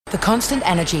The constant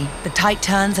energy, the tight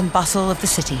turns and bustle of the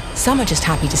city. Some are just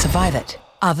happy to survive it.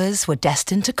 Others were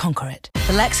destined to conquer it.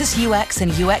 The Lexus UX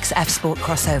and UX F Sport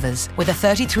crossovers with a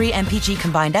 33 mpg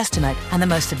combined estimate and the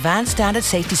most advanced standard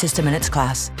safety system in its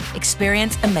class.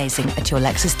 Experience amazing at your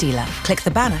Lexus dealer. Click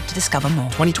the banner to discover more.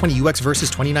 2020 UX versus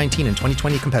 2019 and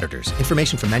 2020 competitors.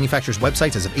 Information from manufacturers'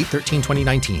 websites as of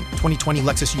 8/13/2019. 2020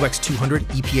 Lexus UX 200,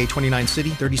 EPA 29 city,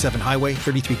 37 highway,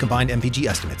 33 combined mpg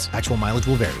estimates. Actual mileage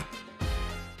will vary.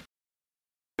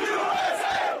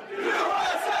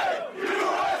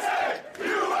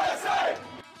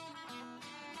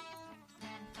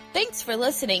 Thanks for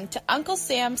listening to Uncle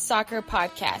Sam's Soccer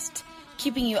Podcast,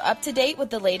 keeping you up to date with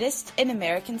the latest in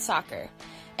American soccer.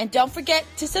 And don't forget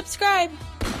to subscribe.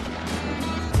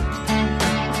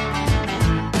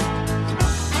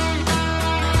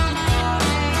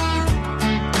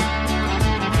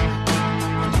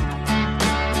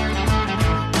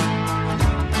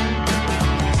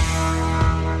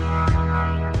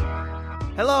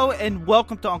 Hello and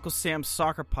welcome to Uncle Sam's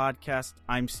Soccer Podcast.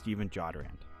 I'm Steven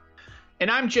Jodrand. And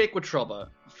I'm Jake Watroba.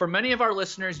 For many of our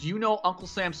listeners, you know Uncle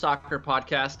Sam's Soccer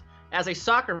Podcast as a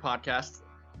soccer podcast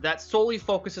that solely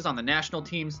focuses on the national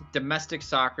teams, domestic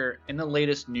soccer, and the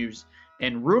latest news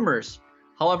and rumors.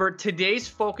 However, today's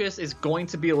focus is going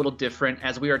to be a little different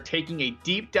as we are taking a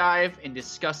deep dive in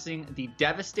discussing the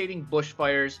devastating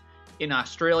bushfires in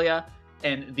Australia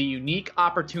and the unique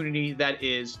opportunity that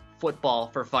is football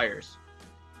for fires.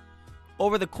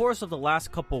 Over the course of the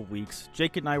last couple of weeks,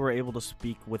 Jake and I were able to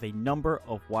speak with a number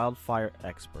of wildfire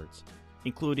experts,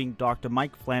 including Dr.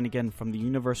 Mike Flanagan from the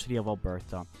University of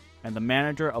Alberta and the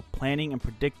Manager of Planning and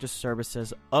Predictive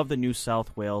Services of the New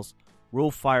South Wales Rural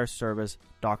Fire Service,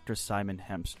 Dr. Simon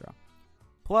Hemstra.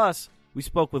 Plus, we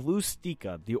spoke with Lou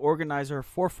Stika, the organizer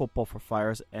for Football for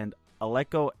Fires, and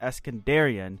Aleko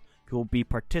Eskandarian, who will be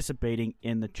participating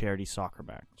in the charity soccer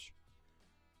match.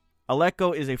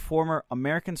 Aleko is a former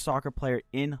American soccer player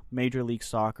in Major League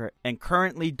Soccer and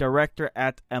currently director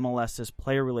at MLS's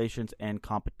Player Relations and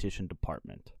Competition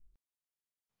Department.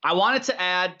 I wanted to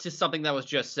add to something that was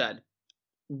just said.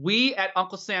 We at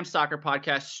Uncle Sam's Soccer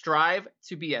Podcast strive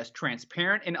to be as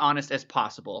transparent and honest as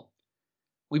possible.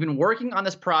 We've been working on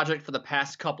this project for the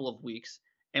past couple of weeks,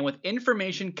 and with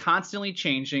information constantly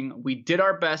changing, we did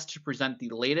our best to present the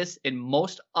latest and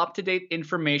most up-to-date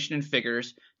information and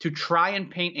figures to try and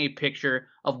paint a picture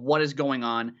of what is going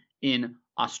on in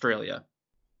Australia.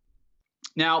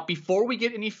 Now, before we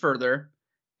get any further,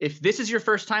 if this is your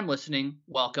first time listening,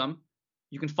 welcome.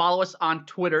 You can follow us on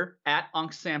Twitter at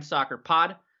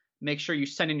UncSamSoccerPod. Make sure you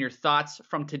send in your thoughts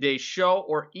from today's show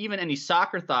or even any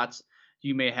soccer thoughts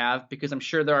you may have, because I'm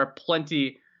sure there are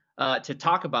plenty to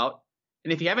talk about.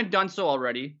 And if you haven't done so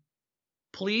already,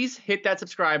 please hit that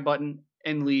subscribe button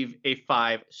and leave a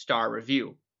 5-star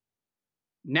review.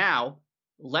 Now,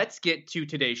 let's get to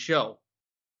today's show.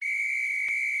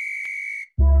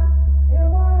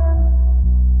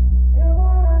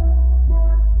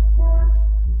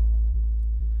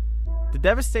 The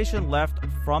devastation left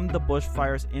from the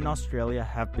bushfires in Australia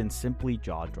have been simply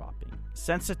jaw-dropping.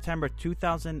 Since September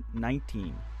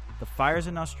 2019, the fires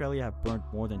in Australia have burned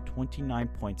more than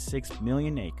 29.6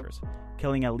 million acres,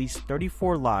 killing at least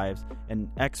 34 lives and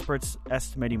experts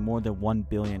estimating more than 1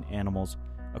 billion animals,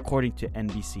 according to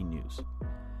NBC News.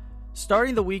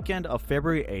 Starting the weekend of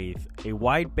February 8th, a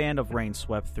wide band of rain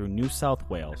swept through New South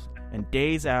Wales, and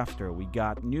days after, we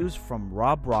got news from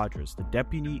Rob Rogers, the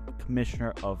Deputy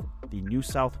Commissioner of the New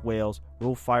South Wales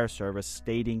Rural Fire Service,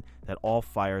 stating that all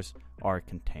fires are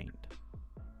contained.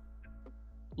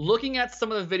 Looking at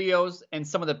some of the videos and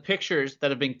some of the pictures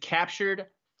that have been captured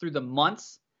through the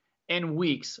months and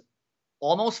weeks,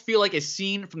 almost feel like a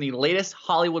scene from the latest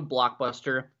Hollywood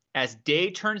blockbuster as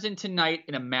day turns into night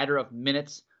in a matter of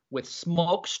minutes, with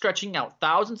smoke stretching out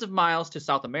thousands of miles to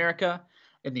South America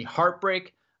and the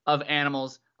heartbreak of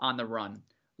animals on the run.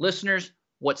 Listeners,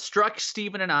 what struck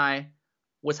Stephen and I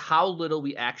was how little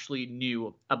we actually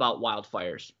knew about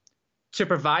wildfires. To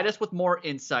provide us with more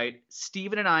insight,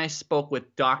 Stephen and I spoke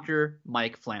with Dr.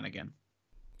 Mike Flanagan.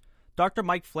 Dr.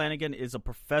 Mike Flanagan is a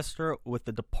professor with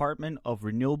the Department of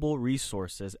Renewable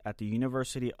Resources at the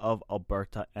University of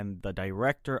Alberta and the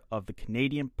director of the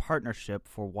Canadian Partnership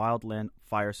for Wildland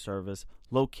Fire Service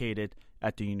located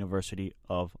at the University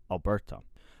of Alberta.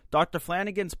 Dr.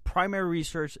 Flanagan's primary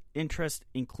research interests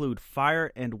include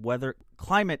fire and weather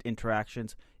climate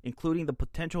interactions, including the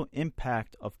potential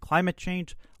impact of climate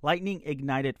change,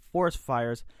 lightning-ignited forest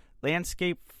fires,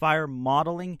 landscape fire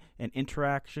modeling, and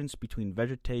interactions between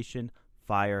vegetation,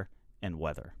 fire, and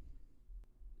weather.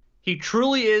 He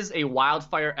truly is a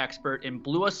wildfire expert and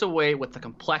blew us away with the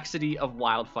complexity of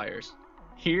wildfires.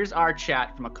 Here's our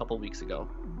chat from a couple weeks ago.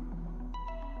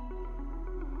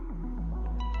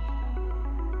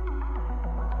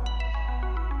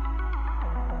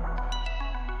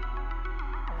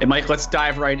 And Mike, let's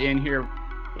dive right in here.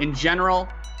 In general,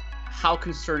 how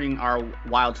concerning are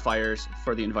wildfires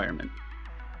for the environment?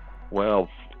 Well,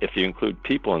 if you include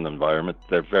people in the environment,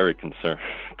 they're very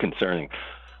concerning.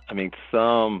 I mean,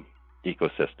 some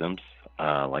ecosystems,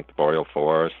 like the boreal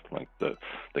forest, like the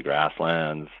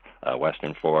grasslands,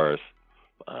 western forests,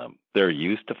 they're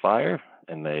used to fire,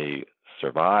 and they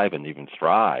survive and even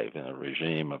thrive in a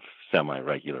regime of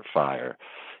semi-regular fire.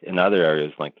 In other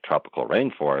areas, like the tropical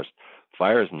rainforest,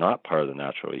 fire is not part of the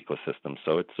natural ecosystem,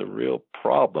 so it's a real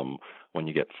problem when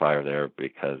you get fire there,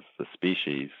 because the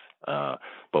species,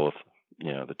 both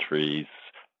the trees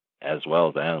as well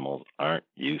as animals, aren't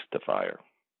used to fire.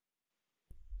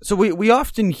 So we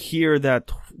often hear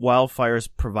that wildfires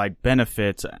provide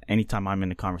benefits. Anytime I'm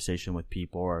in a conversation with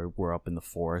people, or we're up in the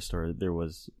forest, or there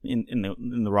was in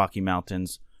the Rocky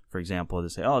Mountains, for example, they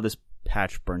say, "Oh, this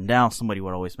patch burned down." Somebody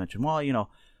would always mention, "Well,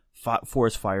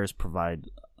 forest fires provide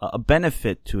a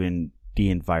benefit to the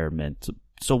environment."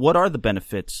 So what are the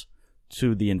benefits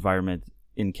to the environment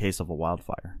in case of a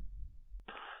wildfire?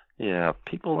 Yeah,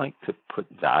 people like to put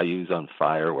values on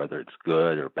fire, whether it's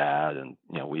good or bad. And,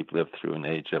 we've lived through an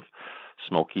age of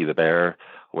Smokey the Bear,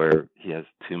 where he has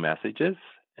two messages.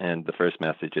 And the first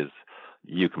message is,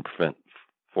 you can prevent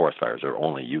forest fires, or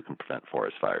only you can prevent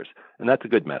forest fires. And that's a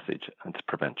good message. It's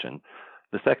prevention.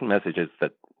 The second message is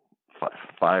that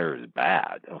fire is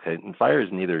bad. Okay. And fire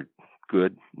is neither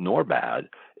good nor bad.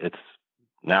 It's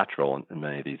natural in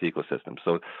many of these ecosystems.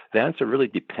 So the answer really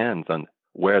depends on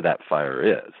where that fire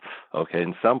is. Okay,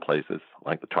 in some places,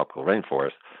 like the tropical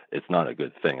rainforest, it's not a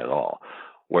good thing at all.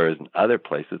 Whereas in other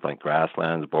places, like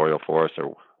grasslands, boreal forests,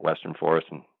 or western forests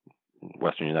in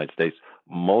western United States,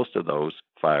 most of those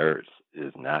fires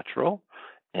is natural,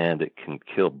 and it can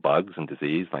kill bugs and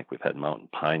disease, like we've had mountain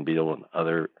pine beetle and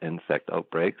other insect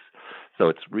outbreaks. So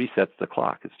it resets the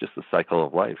clock. It's just the cycle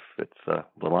of life. It's the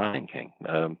Lion King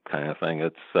kind of thing.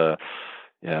 It's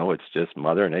it's just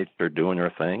Mother Nature doing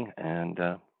her thing. And,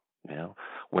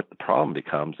 what the problem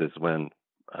becomes is when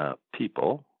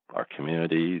people, our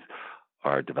communities,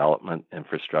 our development,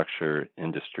 infrastructure,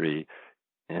 industry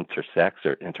intersects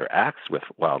or interacts with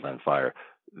wildland fire,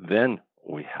 then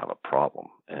we have a problem.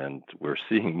 And we're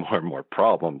seeing more and more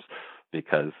problems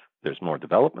because there's more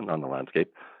development on the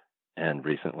landscape, and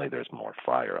recently there's more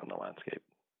fire on the landscape.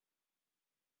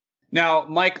 Now,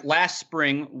 Mike, last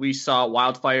spring, we saw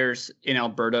wildfires in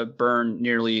Alberta burn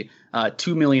nearly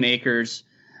 2 million acres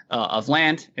of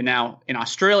land. And now in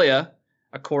Australia,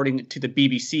 according to the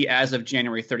BBC, as of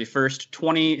January 31st,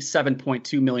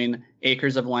 27.2 million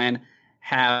acres of land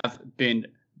have been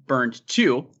burned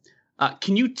too.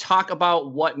 Can you talk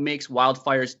about what makes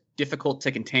wildfires difficult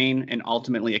to contain and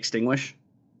ultimately extinguish?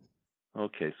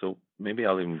 Okay, so maybe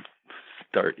I'll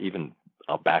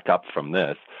back up from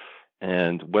this.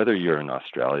 And whether you're in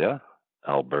Australia,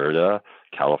 Alberta,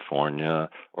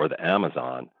 California, or the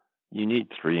Amazon, you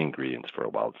need three ingredients for a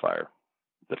wildfire.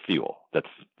 The fuel, that's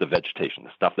the vegetation,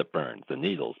 the stuff that burns, the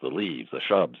needles, the leaves, the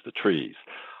shrubs, the trees.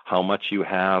 How much you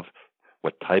have,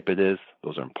 what type it is,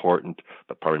 those are important,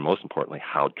 but probably most importantly,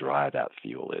 how dry that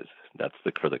fuel is. That's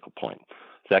the critical point.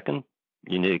 Second,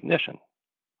 you need ignition,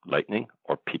 lightning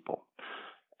or people.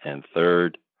 And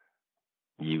third,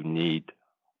 you need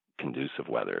conducive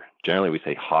weather. Generally, we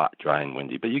say hot, dry, and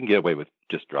windy, but you can get away with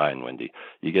just dry and windy.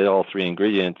 You get all three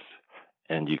ingredients,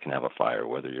 and you can have a fire,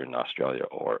 whether you're in Australia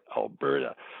or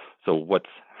Alberta. So what's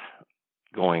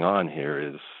going on here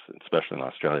is, especially in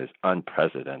Australia, is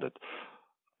unprecedented.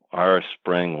 Our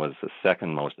spring was the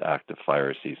second most active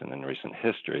fire season in recent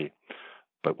history.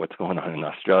 But what's going on in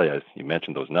Australia is, you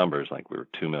mentioned those numbers, like we were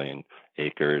 2 million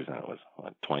acres, and it was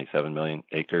 27 million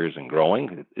acres and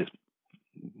growing.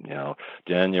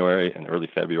 January and early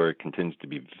February continues to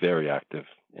be very active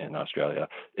in Australia.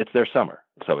 It's their summer,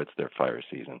 so it's their fire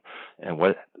season. And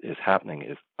what is happening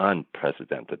is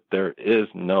unprecedented. There is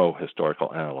no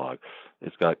historical analog.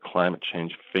 It's got climate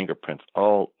change fingerprints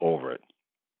all over it.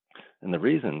 And the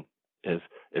reason is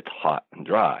it's hot and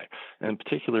dry. And in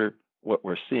particular, what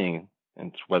we're seeing,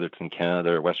 and whether it's in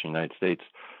Canada or Western United States,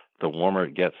 the warmer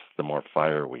it gets, the more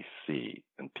fire we see.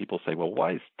 And people say, well,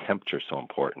 why is temperature so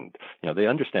important? They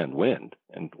understand wind,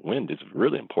 and wind is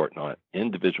really important on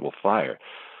individual fire.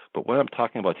 But what I'm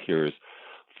talking about here is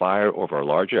fire over a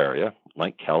large area,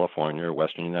 like California or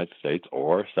Western United States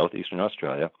or Southeastern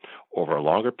Australia, over a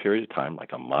longer period of time,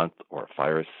 like a month or a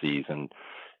fire season,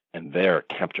 and there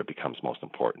temperature becomes most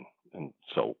important. And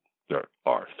so there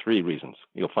are 3 reasons.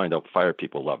 You'll find out fire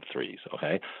people love 3s,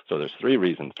 okay? So there's 3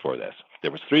 reasons for this.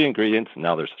 There was 3 ingredients,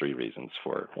 now there's 3 reasons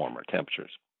for warmer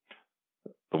temperatures.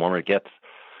 The warmer it gets,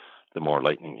 the more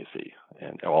lightning you see.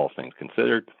 And all things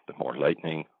considered, the more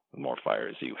lightning, the more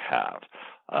fires you have.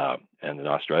 And in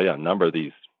Australia, a number of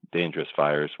these dangerous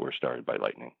fires were started by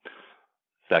lightning.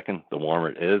 Second, the warmer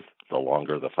it is, the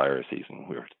longer the fire season.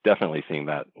 We're definitely seeing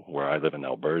that where I live in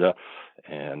Alberta.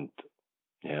 And,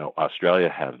 Australia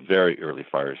had very early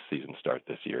fire season start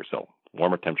this year. So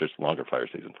warmer temperatures, longer fire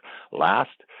seasons.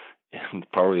 Last, and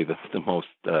probably the most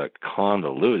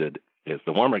convoluted, is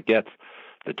the warmer it gets,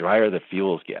 the drier the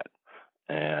fuels get.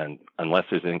 And unless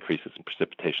there's increases in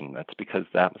precipitation, that's because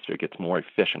the atmosphere gets more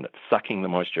efficient at sucking the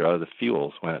moisture out of the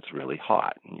fuels when it's really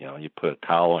hot. You put a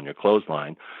towel on your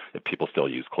clothesline, if people still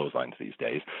use clotheslines these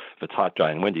days. If it's hot,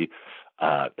 dry, and windy,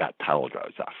 that towel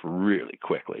dries off really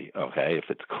quickly. Okay, if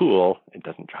it's cool, it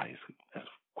doesn't dry as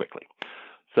quickly.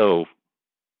 So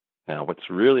now what's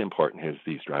really important is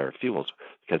these drier fuels,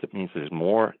 because it means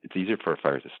it's easier for a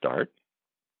fire to start,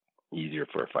 easier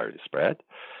for a fire to spread,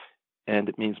 and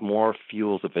it means more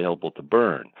fuels available to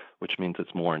burn, which means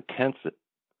it's more intense.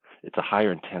 It's a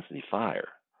higher intensity fire.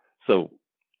 So,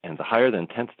 and the higher the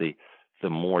intensity, the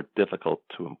more difficult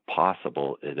to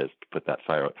impossible it is to put that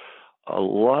fire out. A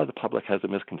lot of the public has a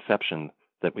misconception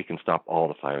that we can stop all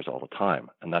the fires all the time,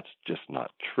 and that's just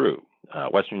not true.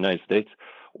 Western United States,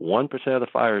 1% of the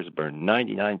fires burn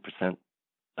 99%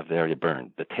 of the area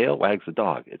burned. The tail wags the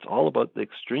dog. It's all about the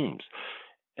extremes.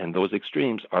 And those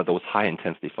extremes are those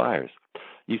high-intensity fires.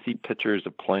 You see pictures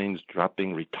of planes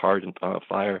dropping retardant on a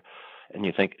fire, and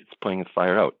you think it's putting the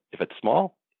fire out. If it's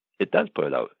small, it does put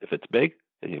it out. If it's big,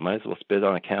 then you might as well spit it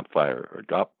on a campfire or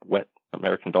drop wet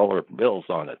American dollar bills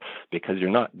on it, because you're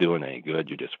not doing any good.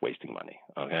 You're just wasting money,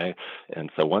 okay?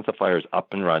 And so once a fire is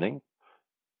up and running,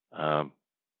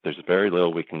 there's very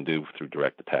little we can do through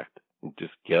direct attack.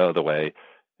 Just get out of the way,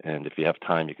 and if you have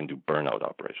time, you can do burnout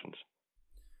operations.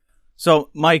 So,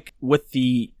 Mike, with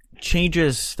the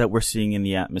changes that we're seeing in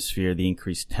the atmosphere, the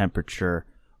increased temperature,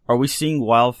 are we seeing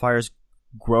wildfires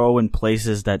grow in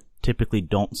places that typically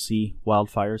don't see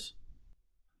wildfires?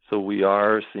 So we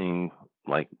are seeing,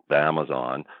 like the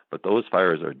Amazon, but those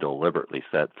fires are deliberately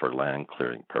set for land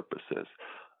clearing purposes.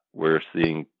 We're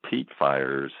seeing peat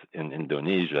fires in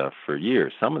Indonesia for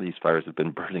years. Some of these fires have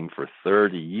been burning for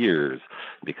 30 years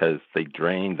because they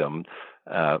drained them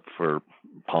for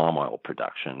palm oil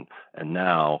production, and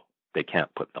now they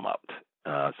can't put them out.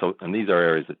 And these are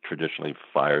areas that traditionally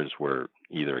fires were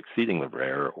either exceedingly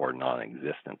rare or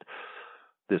non-existent.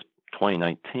 This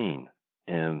 2019,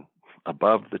 and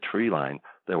above the tree line,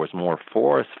 there was more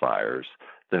forest fires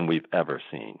than we've ever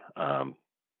seen.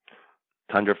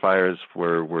 Tundra fires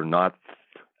were not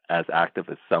as active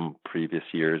as some previous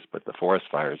years, but the forest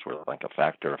fires were like a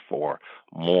factor of 4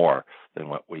 more than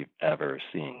what we've ever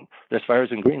seen. There's fires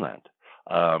in Greenland.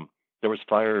 There was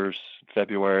fires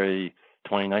February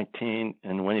 2019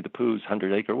 in Winnie the Pooh's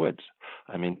 100-acre woods.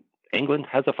 I mean, England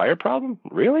has a fire problem?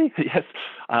 Really? Yes,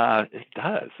 it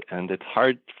does. And it's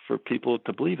hard for people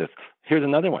to believe this. Here's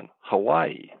another one,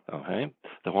 Hawaii. Okay,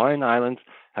 the Hawaiian Islands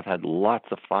have had lots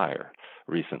of fire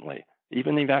recently,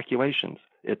 even evacuations.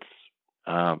 It's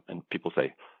and people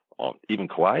say, oh, even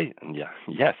Kauai? And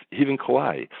yes, even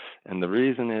Kauai. And the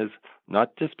reason is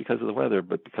not just because of the weather,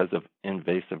 but because of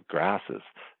invasive grasses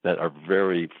that are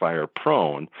very fire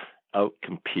prone, out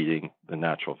competing the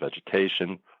natural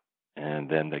vegetation. And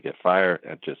then they get fire.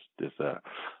 It just is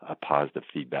a positive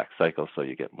feedback cycle. So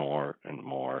you get more and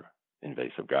more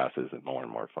invasive grasses and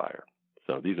more fire.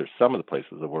 So these are some of the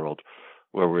places in the world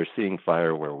where we're seeing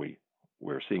fire, where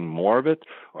we're seeing more of it,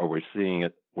 or we're seeing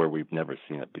it where we've never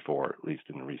seen it before, at least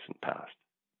in the recent past.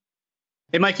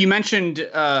 Hey, Mike, you mentioned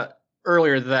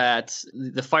earlier that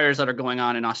the fires that are going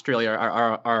on in Australia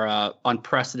are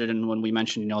unprecedented. And when we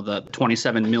mentioned, the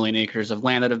 27 million acres of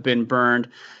land that have been burned,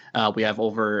 we have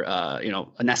over,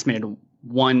 an estimated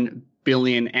 1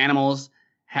 billion animals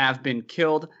have been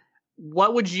killed.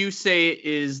 What would you say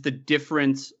is the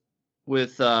difference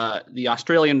with the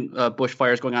Australian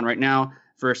bushfires going on right now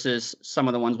versus some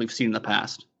of the ones we've seen in the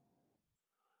past?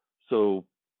 So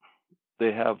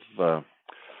they have a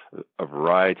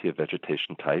variety of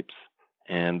vegetation types,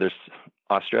 and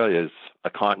Australia is a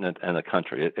continent and a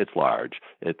country. It's large.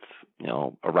 It's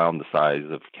around the size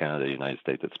of Canada, United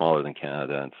States. It's smaller than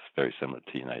Canada, and it's very similar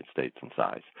to the United States in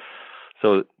size.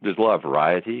 So there's a lot of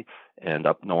variety, and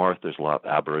up north there's a lot of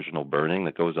Aboriginal burning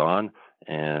that goes on,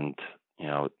 and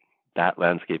that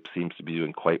landscape seems to be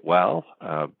doing quite well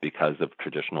because of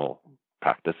traditional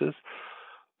practices.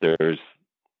 There's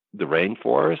the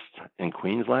rainforest in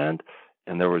Queensland,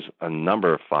 And there was a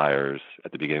number of fires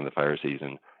at the beginning of the fire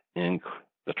season in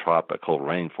the tropical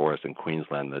rainforest in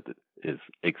Queensland that is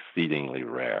exceedingly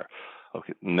rare.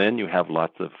 Okay, and then you have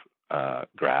lots of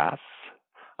grass,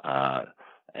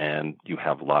 and you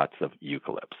have lots of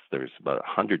eucalypts. There's about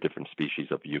 100 different species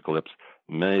of eucalypts.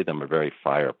 Many of them are very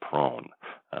fire prone.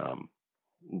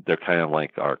 They're kind of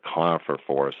like our conifer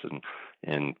forests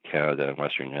in Canada and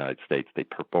Western United States. They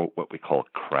promote what we call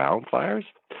crown fires.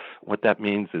 What that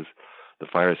means is the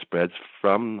fire spreads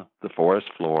from the forest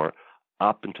floor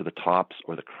up into the tops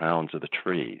or the crowns of the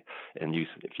tree. And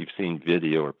if you've seen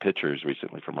video or pictures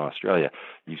recently from Australia,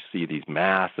 you see these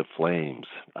massive flames,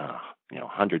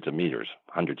 hundreds of meters,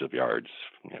 hundreds of yards,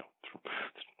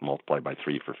 multiplied by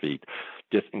 3 for feet,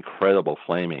 just incredible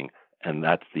flaming. And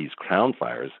that's these crown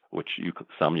fires, which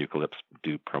some eucalypts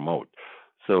do promote.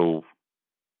 So,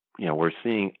 we're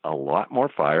seeing a lot more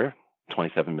fire.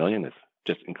 27 million is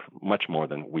just much more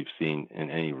than we've seen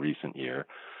in any recent year.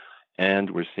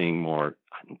 And we're seeing more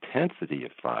intensity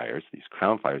of fires, these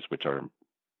crown fires, which are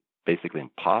basically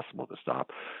impossible to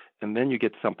stop. And then you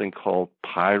get something called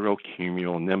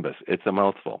pyrocumulonimbus. It's a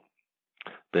mouthful,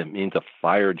 but it means a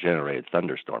fire-generated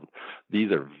thunderstorm.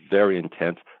 These are very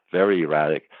intense, very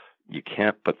erratic. You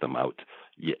can't put them out,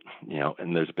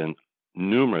 and there's been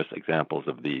numerous examples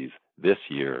of these this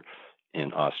year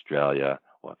in Australia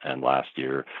and last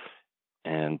year,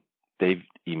 and they've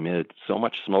emitted so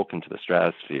much smoke into the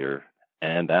stratosphere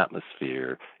and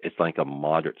atmosphere, it's like a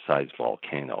moderate-sized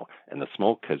volcano. And the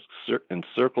smoke has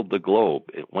encircled the globe.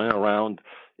 It went around,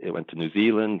 it went to New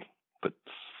Zealand, put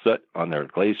soot on their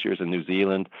glaciers in New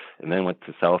Zealand, and then went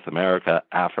to South America,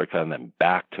 Africa, and then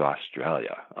back to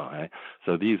Australia. Okay?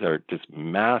 So these are just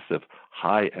massive,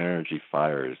 high-energy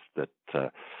fires that,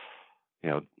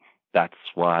 that's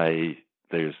why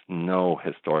there's no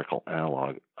historical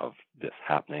analog of this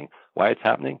happening. Why it's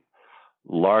happening?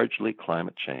 Largely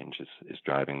climate change is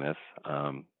driving this,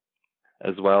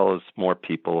 as well as more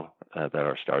people that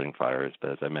are starting fires.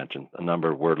 But as I mentioned, a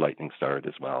number of word lightning started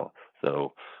as well.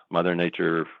 So Mother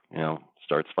Nature,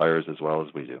 starts fires as well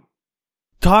as we do.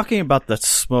 Talking about the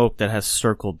smoke that has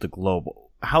circled the globe,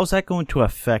 how's that going to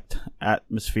affect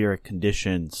atmospheric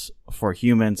conditions for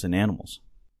humans and animals?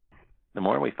 The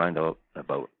more we find out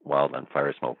about wildland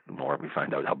fire smoke, the more we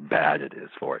find out how bad it is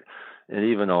for it. And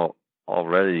even though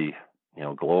already,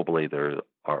 globally there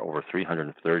are over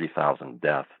 330,000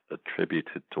 deaths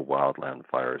attributed to wildland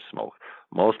fire smoke,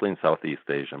 mostly in Southeast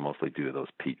Asia, mostly due to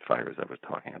those peat fires I was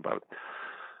talking about.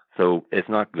 So it's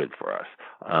not good for us.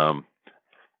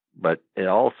 But it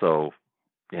also,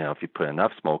 if you put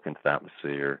enough smoke into the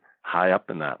atmosphere, high up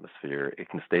in the atmosphere, it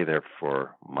can stay there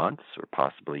for months or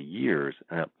possibly years,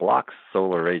 and it blocks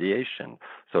solar radiation.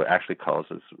 So it actually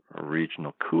causes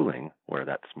regional cooling where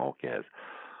that smoke is.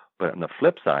 But on the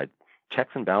flip side,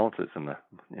 checks and balances in the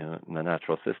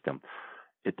natural system,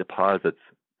 it deposits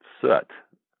soot,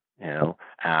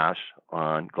 ash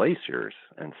on glaciers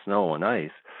and snow and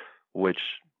ice, which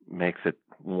makes it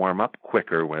warm up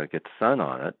quicker when it gets sun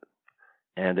on it,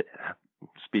 and it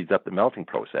speeds up the melting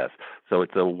process. So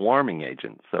it's a warming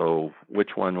agent. So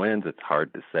which one wins, it's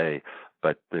hard to say,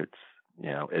 but it's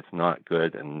not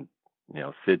good. And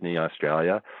Sydney,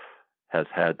 Australia has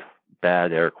had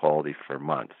bad air quality for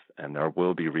months, and there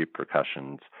will be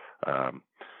repercussions for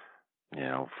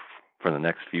the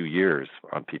next few years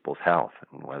on people's health,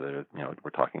 and whether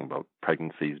we're talking about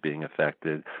pregnancies being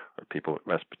affected or people with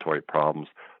respiratory problems.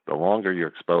 The longer you're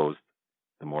exposed,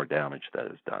 the more damage that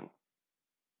is done.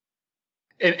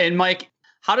 And Mike,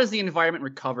 how does the environment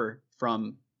recover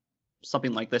from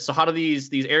something like this? So how do these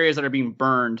areas that are being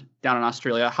burned down in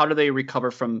Australia, how do they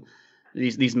recover from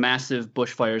these massive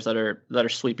bushfires that are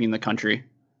sweeping the country?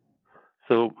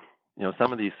 So,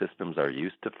 some of these systems are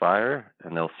used to fire,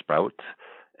 and they'll sprout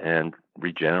and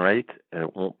regenerate, and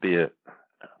it won't be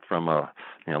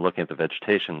looking at the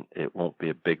vegetation, it won't be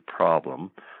a big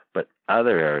problem. But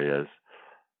other areas,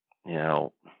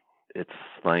 it's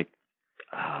like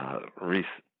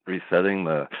resetting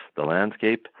the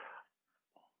landscape.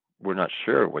 We're not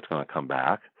sure what's going to come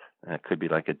back, and it could be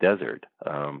like a desert.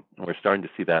 We're starting to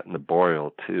see that in the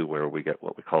boreal too, where we get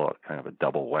what we call a kind of a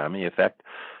double whammy effect.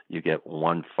 You get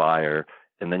one fire,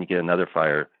 and then you get another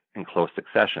fire in close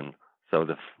succession. So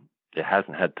it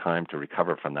hasn't had time to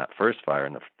recover from that first fire,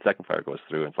 and the second fire goes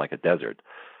through, and it's like a desert.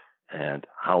 And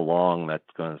how long that's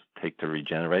going to take to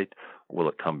regenerate? Will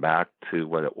it come back to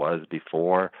what it was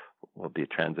before? Will it be a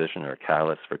transition or a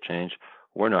catalyst for change?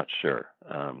 We're not sure.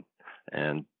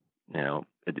 And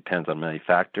it depends on many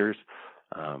factors.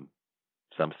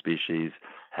 Some species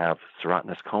have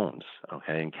serotinous cones.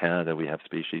 Okay, in Canada we have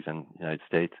species, in the United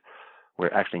States where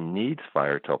it actually needs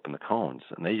fire to open the cones,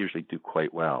 and they usually do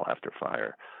quite well after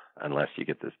fire, unless you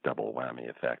get this double whammy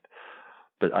effect.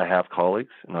 But I have colleagues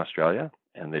in Australia,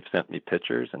 and they've sent me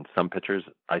pictures, and some pictures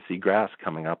I see grass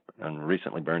coming up in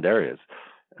recently burned areas.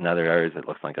 In other areas, it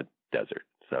looks like a desert.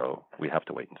 So we have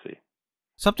to wait and see.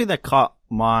 Something that caught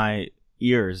my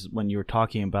ears when you were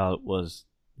talking about was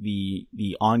the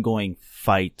ongoing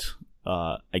fight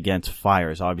against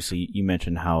fires. Obviously, you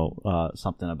mentioned how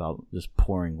something about just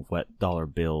pouring wet dollar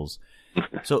bills.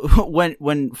 So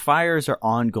when fires are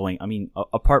ongoing, I mean,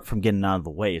 apart from getting out of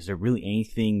the way, is there really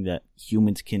anything that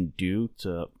humans can do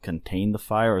to contain the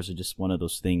fire, or is it just one of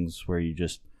those things where you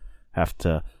just have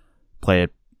to play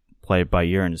it by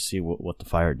ear and see what the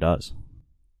fire does?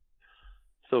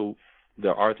 So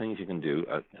there are things you can do.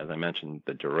 As I mentioned,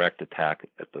 the direct attack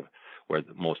where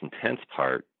the most intense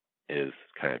part is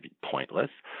kind of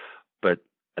pointless, but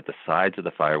at the sides of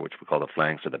the fire, which we call the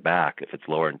flanks or the back, if it's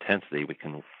lower intensity, we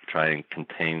can try and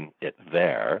contain it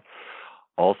there.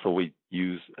 Also, we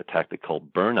use a tactic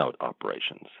called burnout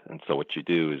operations. And so what you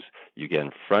do is you get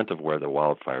in front of where the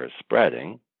wildfire is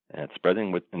spreading, and it's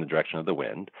spreading in the direction of the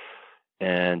wind,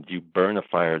 and you burn a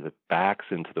fire that backs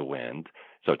into the wind,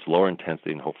 so it's lower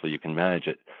intensity, and hopefully you can manage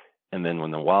it. And then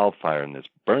when the wildfire and this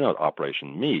burnout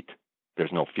operation meet,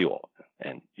 there's no fuel,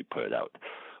 and you put it out.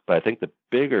 But I think the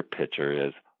bigger picture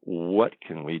is, what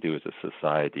can we do as a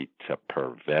society to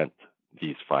prevent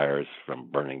these fires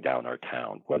from burning down our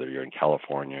town, whether you're in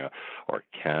California or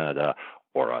Canada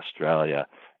or Australia?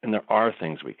 And there are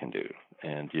things we can do.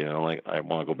 And, like I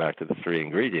want to go back to the three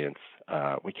ingredients.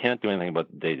 We can't do anything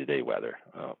about day-to-day weather.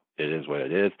 It is what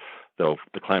it is. So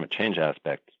the climate change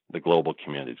aspect, the global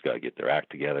community's got to get their act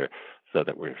together so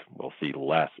that we'll see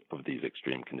less of these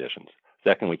extreme conditions.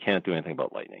 Second, we can't do anything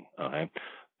about lightning, okay?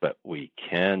 But we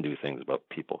can do things about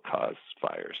people-caused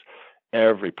fires.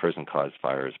 Every person-caused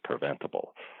fire is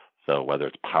preventable. So whether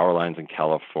it's power lines in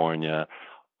California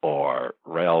or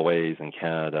railways in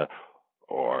Canada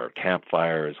or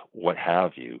campfires, what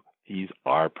have you, these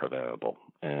are preventable.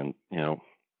 And,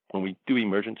 when we do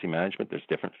emergency management, there's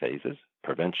different phases: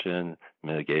 prevention,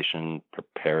 mitigation,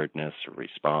 preparedness,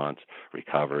 response,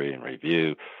 recovery, and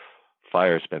review.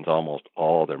 Fire spends almost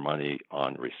all their money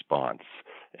on response,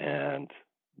 and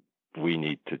we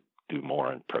need to do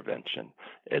more in prevention,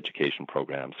 education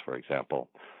programs, for example.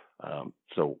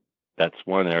 So that's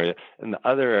one area. And the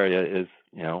other area is,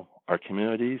 our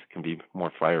communities can be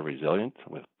more fire resilient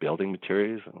with building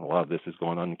materials. And a lot of this is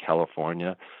going on in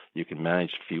California. You can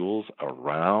manage fuels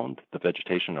around the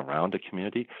vegetation around a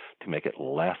community to make it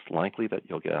less likely that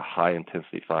you'll get a high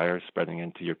intensity fire spreading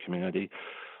into your community.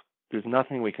 There's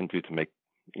nothing we can do to make,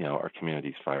 our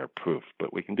communities fireproof,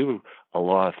 but we can do a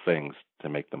lot of things to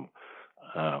make them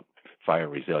fire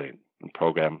resilient. A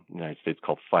program in the United States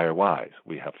called FireWise.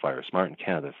 We have Fire Smart in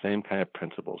Canada. Same kind of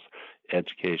principles: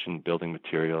 education, building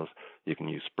materials. You can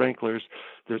use sprinklers.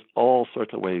 There's all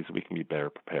sorts of ways we can be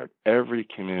better prepared. Every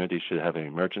community should have an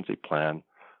emergency plan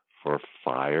for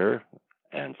fire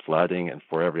and flooding and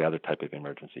for every other type of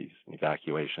emergencies,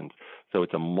 evacuations. So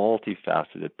it's a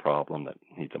multifaceted problem that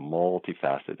needs a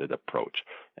multifaceted approach.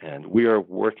 And we are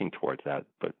working towards that,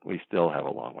 but we still have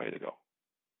a long way to go.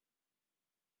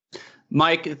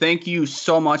 Mike, thank you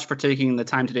so much for taking the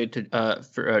time today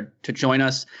to join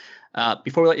us.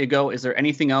 Before we let you go, is there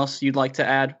anything else you'd like to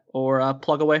add or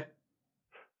plug away?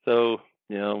 So,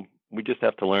 we just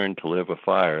have to learn to live with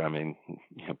fire. I mean,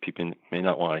 people may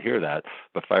not want to hear that,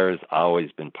 but fire has always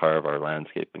been part of our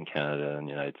landscape in Canada and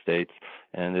the United States,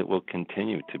 and it will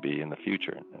continue to be in the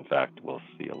future. In fact, we'll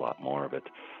see a lot more of it.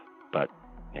 But,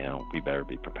 we better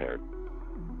be prepared.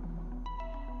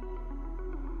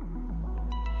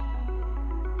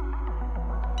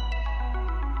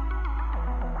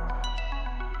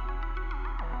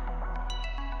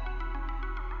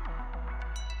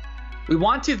 We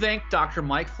want to thank Dr.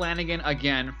 Mike Flanagan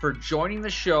again for joining the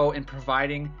show and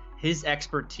providing his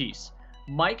expertise.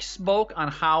 Mike spoke on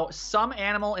how some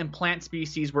animal and plant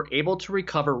species were able to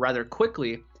recover rather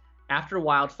quickly after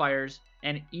wildfires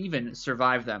and even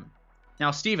survive them.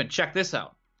 Now, Stephen, check this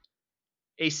out.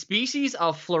 A species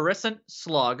of fluorescent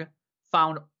slug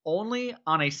found only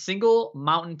on a single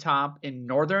mountaintop in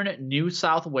northern New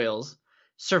South Wales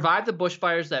survived the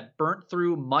bushfires that burnt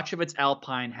through much of its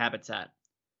alpine habitat.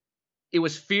 It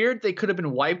was feared they could have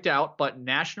been wiped out, but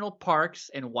National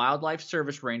Parks and Wildlife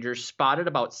Service rangers spotted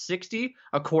about 60,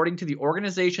 according to the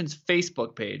organization's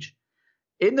Facebook page.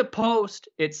 In the post,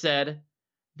 it said,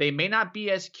 "They may not be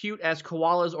as cute as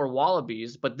koalas or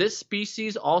wallabies, but this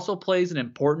species also plays an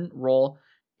important role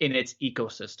in its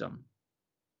ecosystem."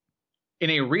 In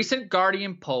a recent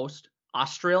Guardian post,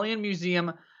 Australian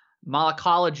Museum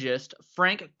Malacologist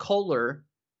Frank Kohler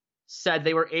said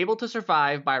they were able to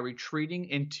survive by retreating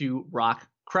into rock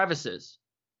crevices.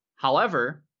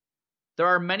 However, there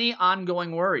are many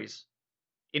ongoing worries.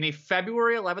 In a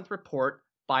February 11th report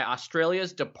by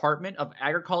Australia's Department of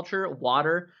Agriculture,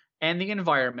 Water, and the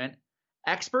Environment,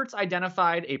 experts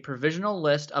identified a provisional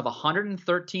list of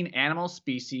 113 animal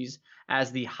species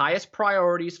as the highest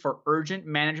priorities for urgent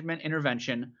management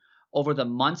intervention over the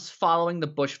months following the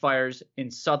bushfires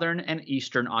in southern and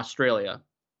eastern Australia.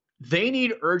 They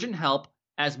need urgent help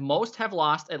as most have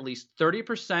lost at least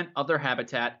 30% of their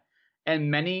habitat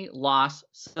and many lost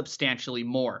substantially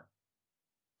more.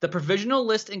 The provisional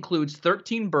list includes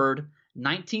 13 bird,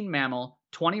 19 mammal,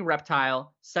 20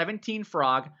 reptile, 17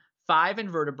 frog, 5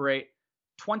 invertebrate,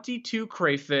 22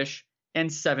 crayfish,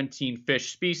 and 17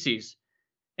 fish species.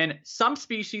 And some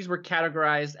species were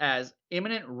categorized as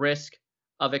imminent risk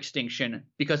of extinction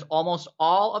because almost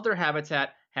all of their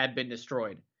habitat had been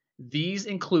destroyed. These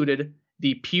included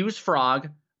the Pew's frog,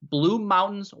 Blue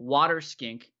Mountains water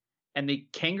skink, and the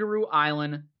Kangaroo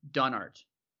Island dunnart.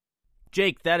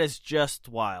 Jake, that is just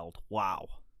wild. Wow.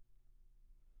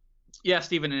 Yeah,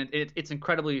 Stephen, and it's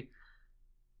incredibly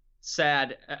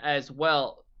sad as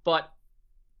well. But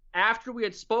after we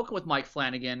had spoken with Mike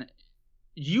Flanagan,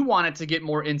 you wanted to get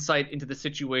more insight into the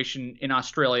situation in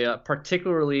Australia,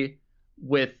 particularly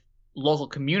with local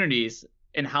communities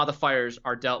and how the fires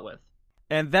are dealt with.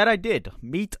 And that I did.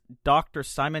 Meet Dr.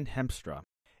 Simon Hemstra.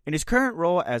 In his current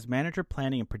role as Manager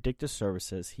Planning and Predictive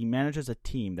Services, he manages a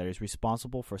team that is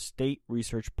responsible for state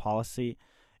research policy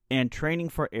and training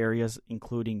for areas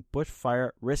including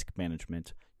bushfire risk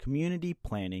management, community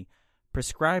planning,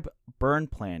 prescribed burn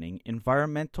planning,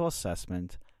 environmental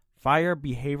assessment, fire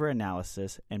behavior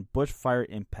analysis, and bushfire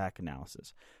impact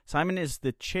analysis. Simon is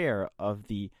the chair of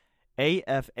the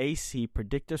AFAC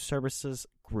Predictive Services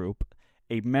Group,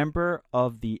 a member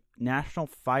of the National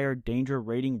Fire Danger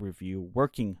Rating Review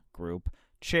Working Group,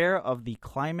 chair of the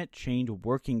Climate Change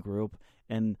Working Group,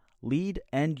 and lead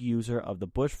end user of the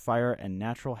Bushfire and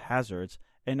Natural Hazards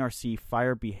NRC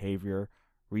Fire Behavior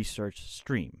Research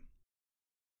Stream.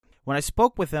 When I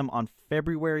spoke with him on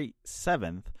February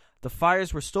 7th, the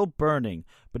fires were still burning,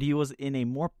 but he was in a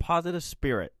more positive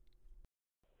spirit.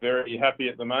 Very happy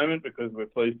at the moment because we're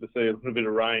pleased to see a little bit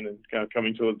of rain and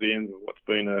coming towards the end of what's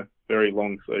been a very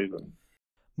long season.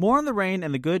 More on the rain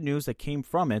and the good news that came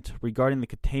from it regarding the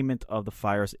containment of the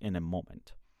fires in a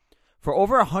moment. For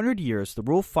over 100 years, the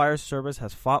Rural Fire Service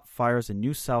has fought fires in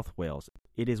New South Wales.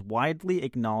 It is widely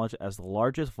acknowledged as the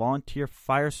largest volunteer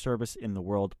fire service in the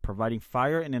world, providing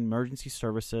fire and emergency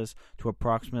services to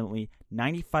approximately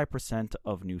 95%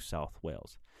 of New South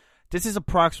Wales. This is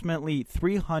approximately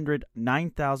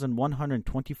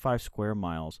 309,125 square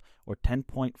miles, or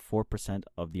 10.4%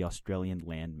 of the Australian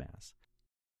landmass.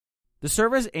 The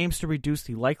service aims to reduce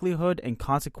the likelihood and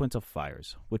consequence of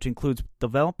fires, which includes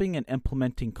developing and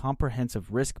implementing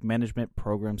comprehensive risk management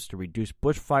programs to reduce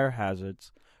bushfire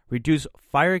hazards, reduce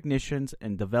fire ignitions,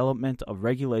 and development of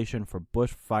regulation for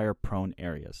bushfire-prone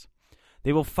areas.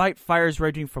 They will fight fires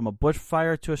ranging from a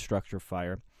bushfire to a structure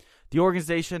fire. The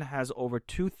organization has over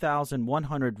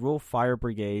 2,100 rural fire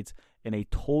brigades and a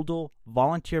total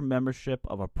volunteer membership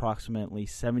of approximately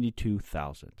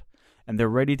 72,000. And they're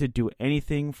ready to do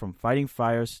anything from fighting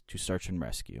fires to search and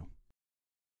rescue.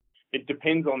 It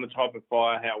depends on the type of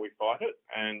fire, how we fight it,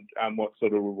 and what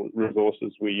sort of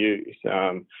resources we use.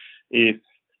 If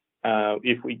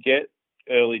we get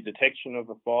early detection of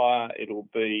a fire, it'll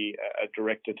be a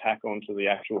direct attack onto the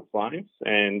actual flames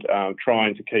and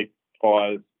trying to keep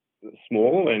fires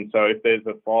small. And so if there's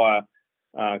a fire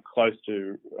close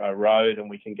to a road and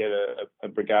we can get a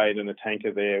brigade and a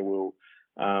tanker there, we'll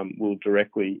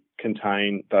directly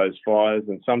contain those fires.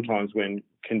 And sometimes when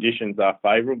conditions are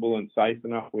favourable and safe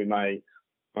enough, we may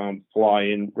fly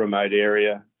in remote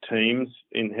area teams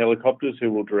in helicopters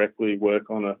who will directly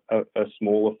work on a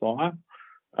smaller fire.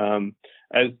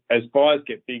 As fires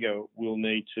get bigger, we'll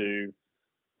need to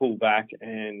pull back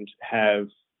and have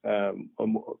a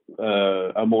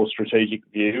more strategic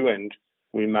view, and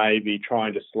we may be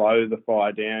trying to slow the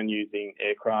fire down using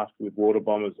aircraft with water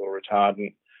bombers or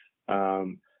retardant.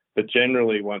 But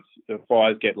generally, once the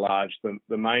fires get large,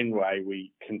 the main way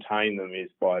we contain them is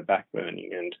by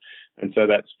backburning, and so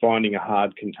that's finding a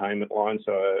hard containment line,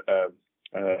 so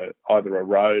either a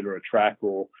road or a track,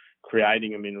 or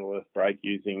creating a mineral earth break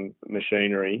using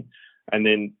machinery, and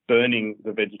then burning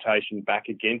the vegetation back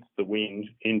against the wind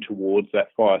in towards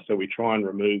that fire. So we try and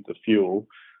remove the fuel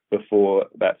before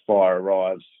that fire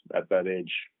arrives at that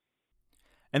edge.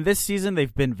 And this season,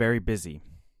 they've been very busy.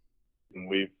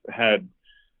 We've had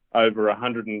over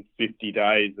 150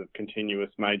 days of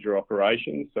continuous major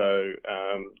operations, so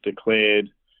declared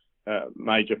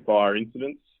major fire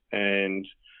incidents, and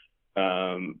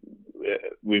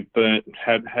we've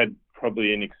had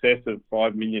probably in excess of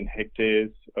 5 million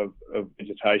hectares of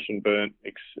vegetation burnt,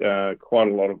 quite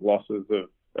a lot of losses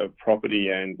of property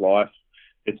and life.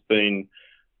 It's been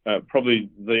probably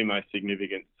the most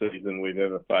significant season we've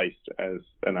ever faced as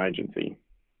an agency.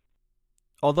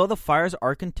 Although the fires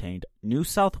are contained, New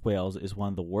South Wales is one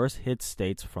of the worst hit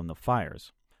states from the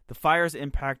fires. The fires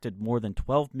impacted more than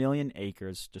 12 million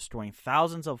acres, destroying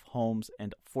thousands of homes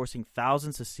and forcing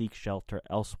thousands to seek shelter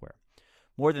elsewhere.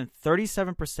 More than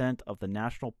 37% of the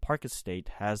national park estate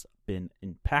has been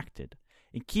impacted.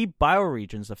 In key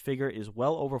bioregions, the figure is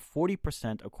well over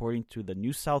 40% according to the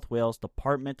New South Wales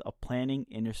Department of Planning,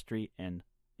 Industry and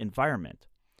Environment.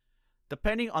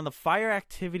 Depending on the fire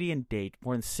activity and date,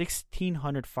 more than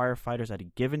 1,600 firefighters at a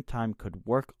given time could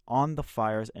work on the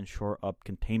fires and shore up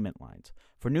containment lines.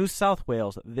 For New South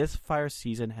Wales, this fire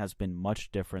season has been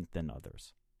much different than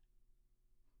others.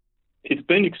 It's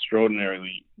been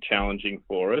extraordinarily challenging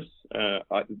for us.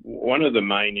 One of the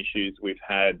main issues we've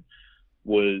had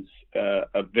was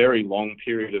a very long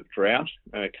period of drought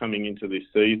coming into this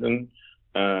season.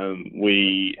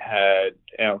 We had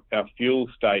our fuel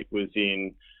state was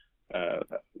in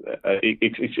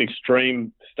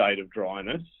extreme state of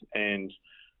dryness, and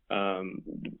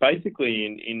basically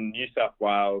in New South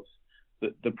Wales,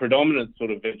 the predominant sort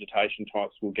of vegetation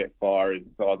types will get fire is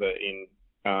either in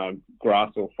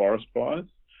grass or forest fires.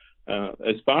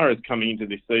 As far as coming into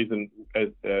this season,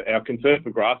 our concern for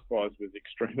grass fires was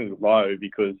extremely low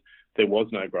because there was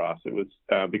no grass. It was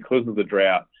because of the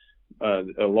drought. A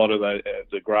lot of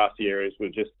the grassy areas were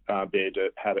just bare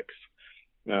dirt paddocks.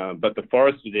 But the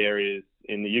forested areas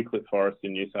in the Eucalypt Forest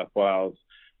in New South Wales,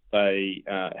 they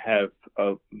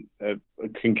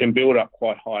can build up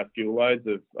quite high fuel loads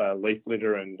of leaf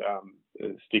litter and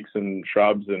sticks and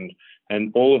shrubs,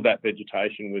 and all of that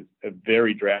vegetation was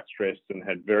very drought stressed and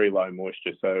had very low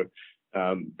moisture. So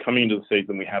coming into the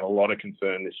season, we had a lot of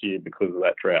concern this year because of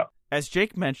that drought. As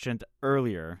Jake mentioned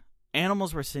earlier,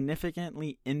 animals were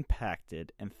significantly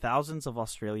impacted, and thousands of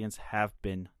Australians have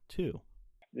been too.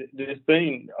 There's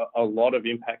been a lot of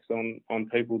impacts on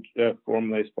people from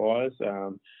these fires.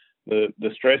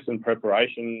 The stress and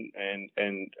preparation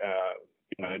and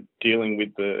dealing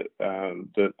with the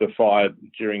fire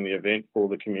during the event for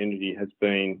the community has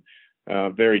been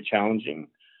very challenging.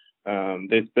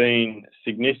 There's been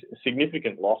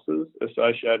significant losses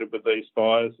associated with these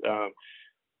fires,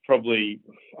 probably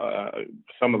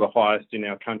some of the highest in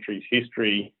our country's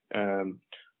history.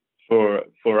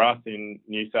 For us in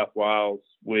New South Wales,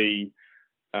 we,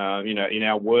 in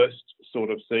our worst sort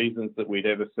of seasons that we'd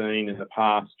ever seen in the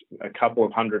past, a couple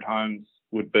of hundred homes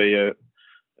would be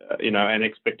an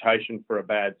expectation for a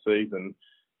bad season.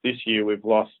 This year we've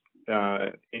lost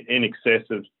in excess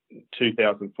of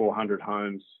 2,400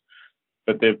 homes,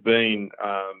 but there've been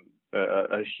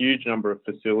a huge number of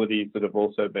facilities that have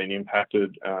also been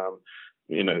impacted.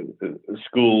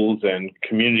 Schools and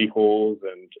community halls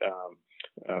and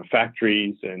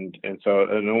factories, and so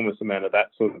an enormous amount of that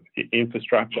sort of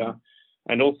infrastructure,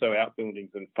 and also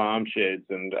outbuildings and farm sheds,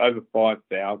 and over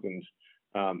 5,000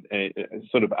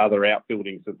 sort of other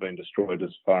outbuildings have been destroyed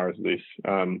as far as this.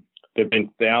 There have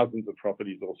been thousands of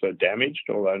properties also damaged,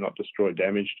 although not destroyed,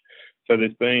 damaged. So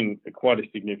there's been quite a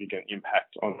significant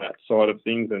impact on that side of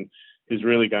things, and is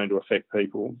really going to affect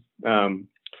people.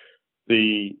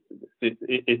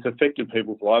 It's affected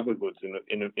people's livelihoods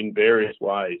in various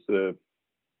ways.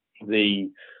 The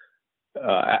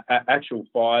actual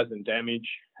fires and damage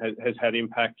has had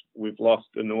impact. We've lost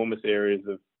enormous areas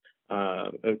of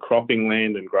cropping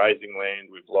land and grazing land.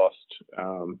 We've lost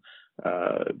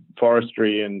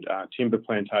forestry and timber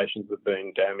plantations have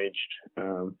been damaged,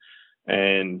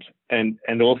 and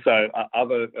also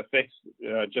other effects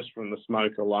just from the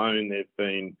smoke alone. There've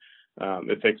been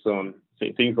effects on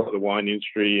things like the wine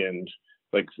industry, and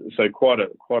quite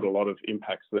a lot of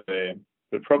impacts there.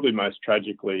 But probably most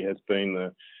tragically has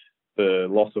been the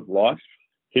loss of life.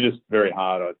 Hit us very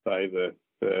hard, I'd say,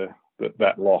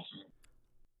 that loss.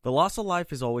 The loss of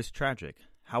life is always tragic.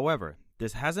 However,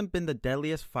 this hasn't been the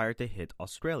deadliest fire to hit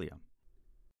Australia.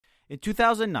 In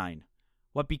 2009,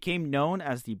 what became known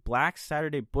as the Black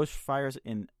Saturday bushfires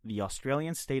in the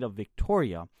Australian state of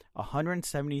Victoria,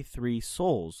 173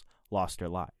 souls lost their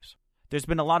lives. There's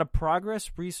been a lot of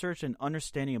progress, research, and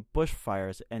understanding of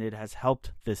bushfires, and it has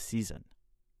helped this season.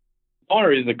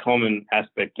 Fire is a common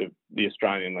aspect of the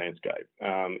Australian landscape.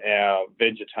 Our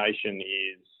vegetation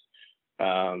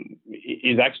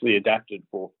is actually adapted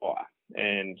for fire,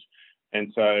 and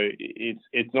And so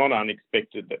it's not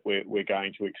unexpected that we're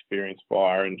going to experience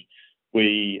fire, and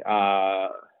we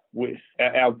our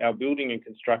building and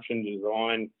construction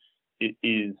design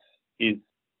is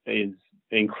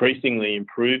increasingly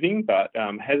improving, but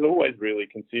has always really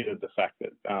considered the fact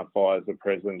that fires are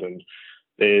present, and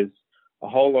there's a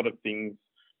whole lot of things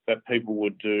that people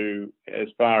would do as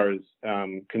far as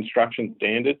construction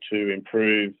standard to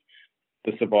improve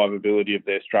the survivability of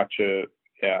their structure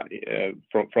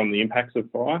from the impacts of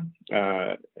fire.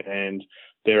 And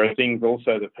there are things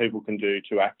also that people can do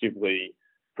to actively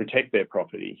protect their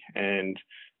property, and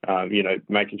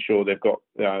making sure they've got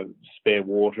spare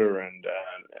water and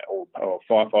or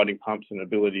firefighting pumps and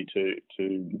ability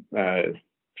to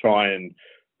try and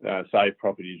save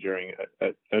property during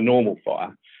a normal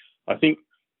fire. I think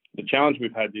the challenge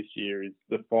we've had this year is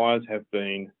the fires have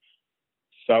been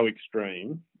so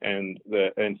extreme and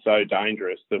so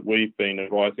dangerous that we've been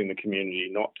advising the community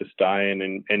not to stay, and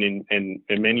in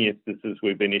many instances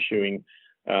we've been issuing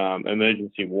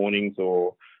emergency warnings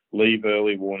or leave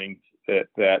early warnings that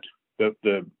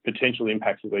the potential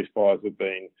impacts of these fires have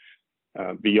been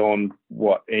beyond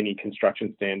what any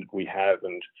construction standard we have,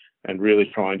 and really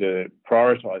trying to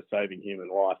prioritise saving human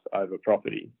life over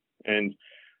property. And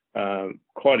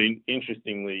quite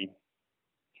interestingly,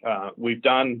 we've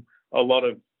done a lot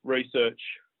of research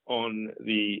on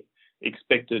the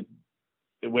expected,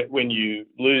 when you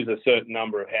lose a certain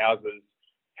number of houses,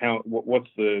 what's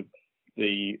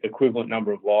the equivalent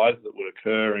number of lives that would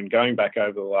occur. And going back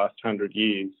over the last 100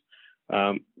 years,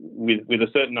 with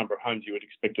a certain number of homes, you would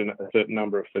expect a certain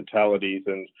number of fatalities.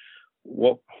 And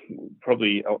what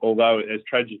probably, although as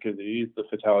tragic as it is, the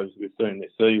fatalities we've seen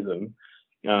this season,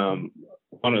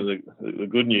 one of the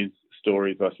good news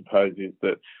stories, I suppose, is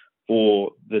that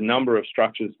for the number of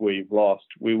structures we've lost,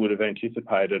 we would have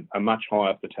anticipated a much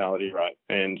higher fatality rate.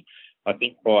 And I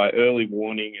think by early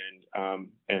warning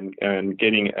and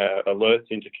getting alerts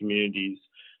into communities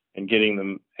and getting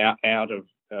them out of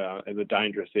the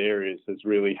dangerous areas has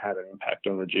really had an impact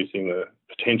on reducing the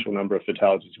potential number of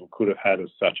fatalities we could have had of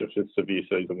such a severe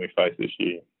season we face this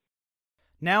year.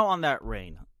 Now on that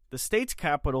rain, the state's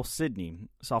capital, Sydney,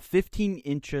 saw 15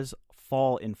 inches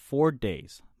fall in 4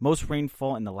 days, most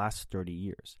rainfall in the last 30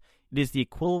 years. It is the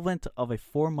equivalent of a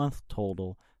 4-month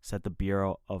total, said the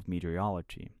Bureau of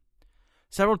Meteorology.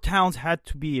 Several towns had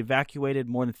to be evacuated,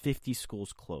 more than 50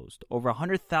 schools closed. Over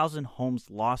 100,000 homes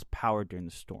lost power during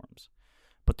the storms.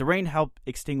 But the rain helped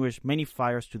extinguish many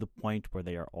fires to the point where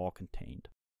they are all contained.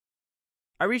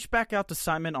 I reached back out to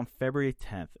Simon on February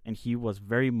 10th, and he was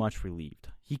very much relieved.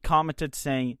 He commented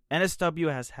saying,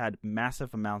 NSW has had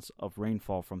massive amounts of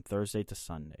rainfall from Thursday to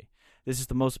Sunday. This is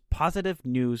the most positive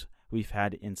news we've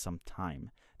had in some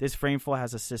time. This rainfall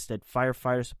has assisted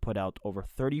firefighters to put out over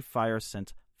 30 fires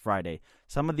since Friday.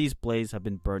 Some of these blazes have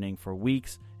been burning for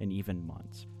weeks and even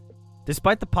months.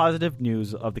 Despite the positive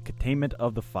news of the containment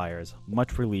of the fires,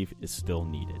 much relief is still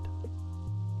needed.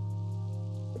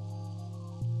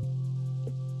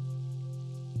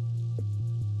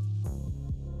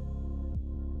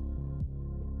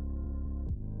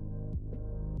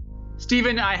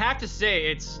 Stephen, I have to say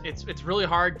it's really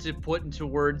hard to put into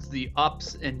words the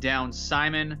ups and downs.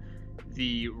 Simon,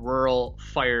 the Rural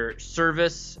Fire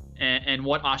Service, and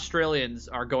what Australians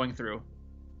are going through.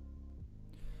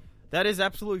 That is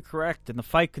absolutely correct, and the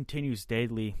fight continues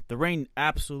daily. The rain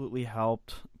absolutely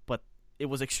helped, but it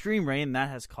was extreme rain that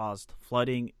has caused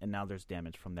flooding, and now there's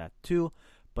damage from that too.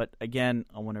 But again,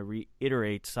 I want to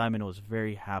reiterate, Simon was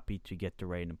very happy to get the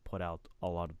rain and put out a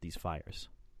lot of these fires.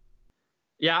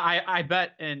 Yeah, I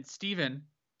bet. And Stephen,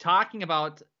 talking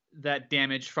about that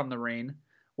damage from the rain,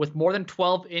 with more than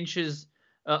 12 inches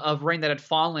of rain that had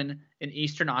fallen in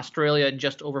eastern Australia in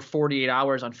just over 48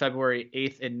 hours on February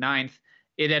 8th and 9th,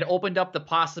 it had opened up the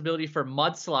possibility for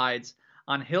mudslides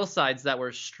on hillsides that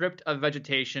were stripped of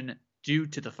vegetation due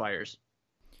to the fires.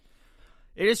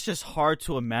 It is just hard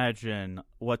to imagine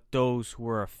what those who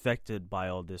were affected by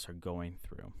all this are going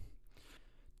through.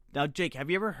 Now, Jake,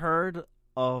 have you ever heard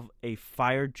of a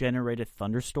fire-generated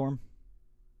thunderstorm?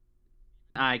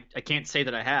 I can't say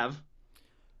that I have.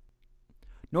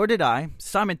 Nor did I.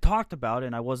 Simon talked about it,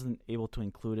 and I wasn't able to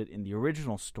include it in the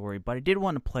original story, but I did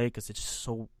want to play it because it's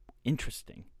so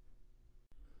interesting.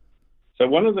 So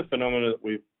one of the phenomena that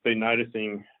we've been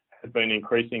noticing has been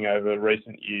increasing over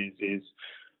recent years is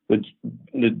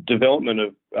the development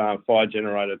of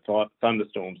fire-generated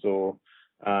thunderstorms, or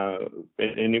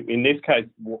in this case,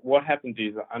 what happens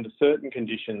is, under certain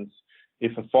conditions,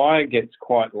 if a fire gets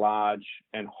quite large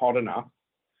and hot enough,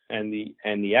 and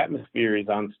the atmosphere is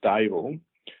unstable,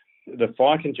 the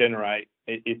fire can generate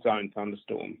its own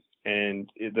thunderstorm.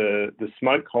 and the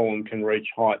smoke column can reach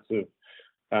heights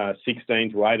of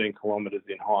 16 to 18 kilometres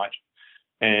in height.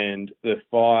 And the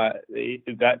fire,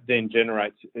 that then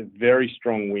generates very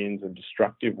strong winds and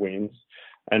destructive winds,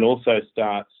 and also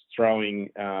starts throwing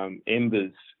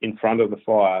embers in front of the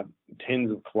fire,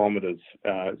 tens of kilometres.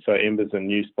 So embers and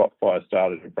new spot fires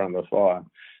started in front of the fire.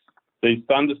 These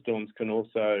thunderstorms can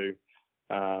also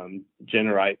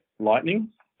generate lightning,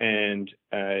 and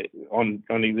on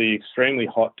the extremely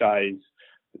hot days,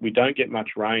 we don't get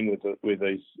much rain with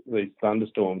these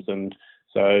thunderstorms, and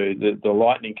so the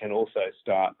lightning can also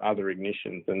start other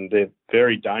ignitions, and they're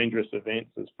very dangerous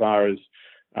events as far as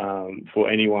for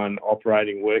anyone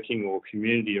operating, working, or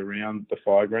community around the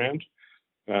fire ground.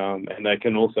 And they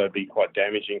can also be quite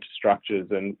damaging to structures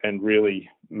and really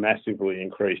massively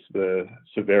increase the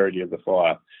severity of the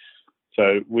fire.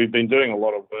 So we've been doing a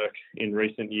lot of work in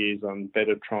recent years on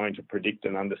better trying to predict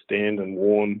and understand and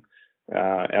warn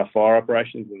our fire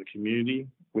operations in the community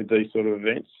with these sort of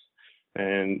events.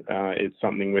 And it's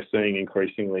something we're seeing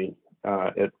increasingly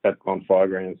on fire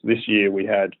grounds. This year we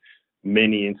had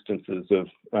many instances of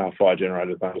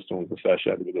fire-generated thunderstorms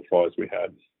associated with the fires we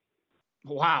had.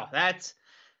 Wow, that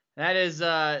is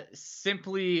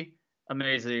simply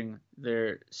amazing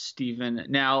there, Stephen.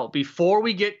 Now, before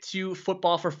we get to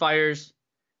Football for Fires,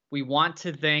 we want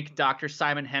to thank Dr.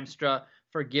 Simon Hemstra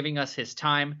for giving us his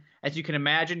time. As you can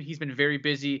imagine, he's been very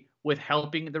busy with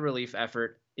helping the relief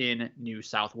effort in New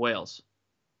South Wales.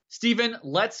 Stephen,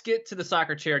 let's get to the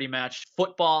soccer charity match,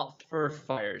 Football for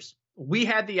Fires. We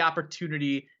had the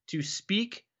opportunity to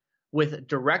speak with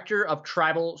Director of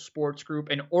Tribal Sports Group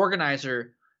and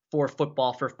organizer for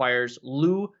Football for Fires,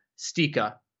 Lou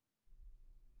Stika.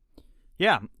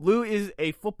 Yeah, Lou is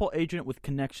a football agent with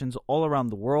connections all around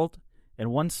the world, and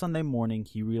one Sunday morning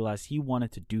he realized he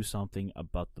wanted to do something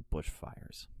about the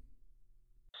bushfires.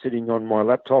 Sitting on my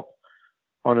laptop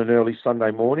on an early Sunday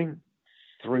morning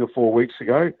 3 or 4 weeks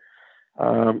ago.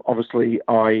 Obviously,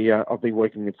 I've been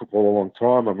working in football a long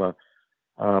time.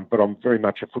 But I'm very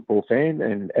much a football fan,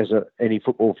 and as any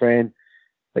football fan,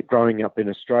 that growing up in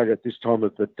Australia at this time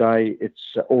of the day, it's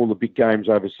all the big games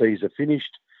overseas are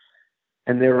finished,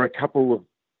 and there are a couple of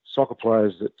soccer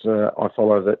players that I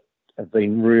follow that have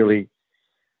been really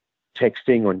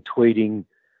texting and tweeting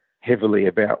heavily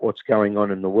about what's going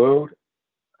on in the world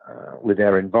with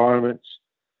our environments,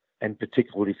 and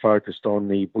particularly focused on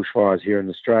the bushfires here in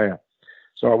Australia.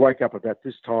 So I woke up about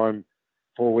this time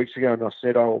 4 weeks ago and I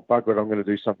said, oh, bugger it, I'm going to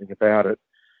do something about it.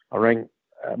 I rang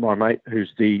my mate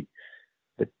who's the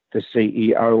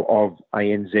CEO of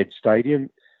ANZ Stadium.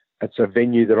 It's a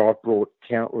venue that I've brought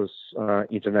countless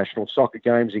international soccer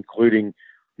games, including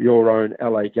your own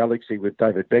LA Galaxy with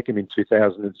David Beckham in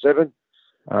 2007,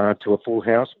 to a full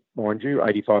house, mind you,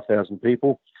 85,000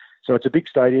 people. So it's a big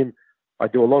stadium. I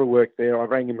do a lot of work there. I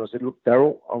rang him and I said, look,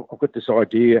 Daryl, I've got this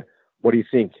idea. What do you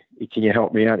think? Can you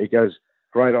help me out? He goes,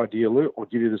 great idea, Lou. I'll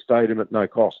give you the stadium at no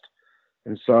cost.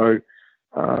 And so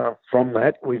from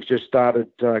that, we've just started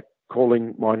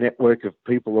calling my network of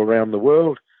people around the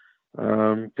world,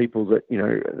 people that,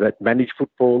 that manage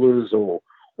footballers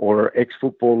or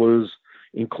ex-footballers,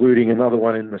 including another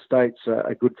one in the States,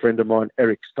 a good friend of mine,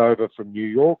 Eric Stover from New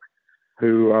York,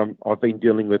 who I've been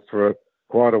dealing with for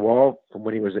quite a while, from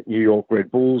when he was at New York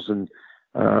Red Bulls and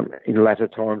in latter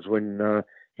times when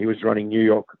he was running New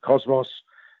York Cosmos,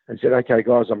 and said, okay,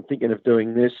 guys, I'm thinking of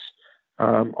doing this.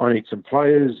 I need some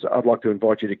players. I'd like to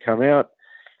invite you to come out.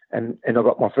 And I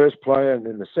got my first player, and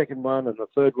then the second one, and the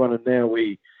third one, and now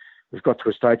we've got to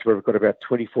a stage where we've got about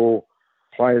 24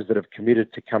 players that have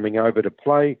committed to coming over to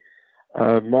play.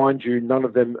 Mind you, none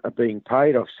of them are being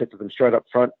paid. I've said to them straight up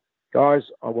front, guys,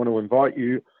 I want to invite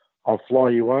you. I'll fly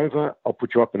you over. I'll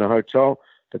put you up in a hotel,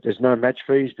 but there's no match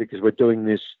fees because we're doing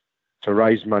this to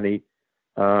raise money,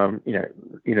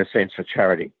 in a sense, for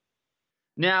charity.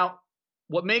 Now,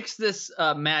 what makes this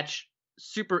match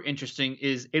super interesting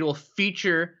is it will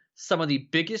feature some of the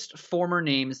biggest former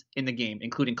names in the game,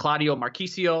 including Claudio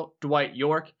Marchisio, Dwight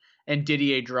York, and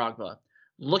Didier Drogba.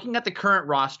 Looking at the current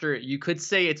roster, you could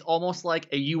say it's almost like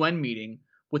a UN meeting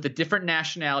with the different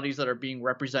nationalities that are being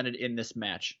represented in this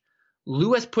match.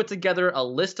 Lou has put together a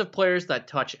list of players that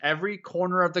touch every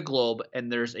corner of the globe,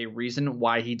 and there's a reason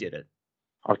why he did it.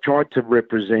 I've tried to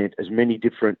represent as many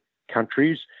different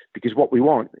countries because what we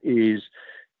want is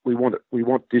we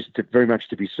want this to very much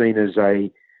to be seen as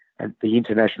the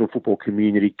international football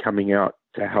community coming out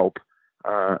to help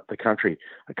the country.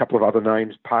 A couple of other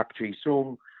names: Park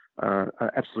Ji-sung, an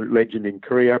absolute legend in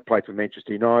Korea, played for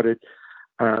Manchester United,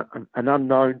 an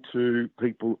unknown to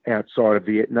people outside of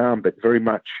Vietnam, but very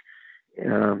much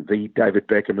the David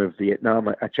Beckham of Vietnam,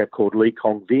 a chap called Lee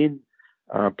Kong Vin,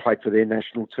 played for their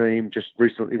national team, just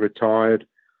recently retired.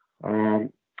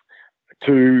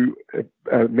 Two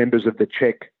members of the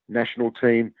Czech national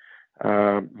team,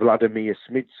 Vladimir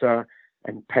Smica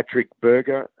and Patrick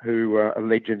Berger, who are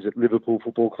legends at Liverpool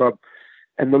Football Club.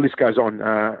 And the list goes on.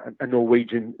 A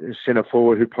Norwegian centre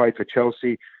forward who played for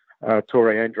Chelsea,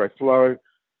 Tore Andre Flo.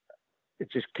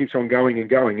 It just keeps on going and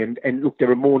going. And look, there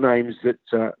are more names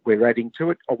that we're adding to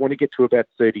it. I want to get to about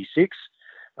 36.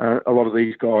 A lot of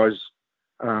these guys,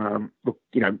 have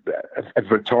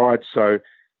retired, so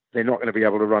they're not going to be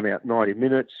able to run out 90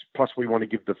 minutes. Plus, we want to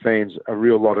give the fans a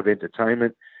real lot of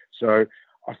entertainment. So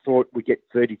I thought we'd get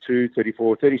 32,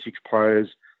 34, 36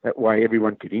 players. That way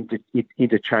everyone could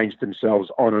interchange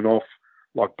themselves on and off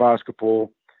like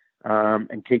basketball,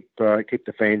 and keep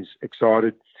the fans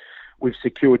excited. We've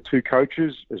secured 2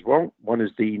 coaches as well. One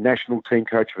is the national team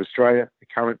coach of Australia, the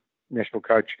current national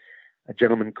coach, a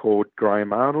gentleman called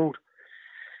Graham Arnold,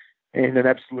 and an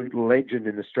absolute legend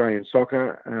in Australian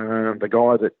soccer, the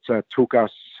guy that took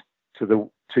us to the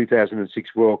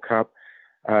 2006 World Cup,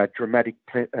 dramatic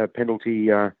penalty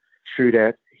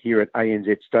shootout here at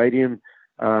ANZ Stadium.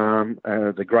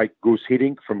 The great Guus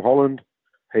Hiddink from Holland,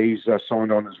 he's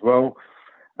signed on as well.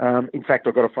 In fact,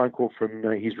 I got a phone call from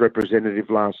his representative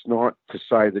last night to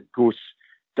say that Guus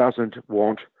doesn't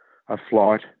want a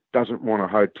flight, doesn't want a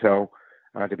hotel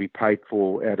to be paid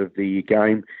for out of the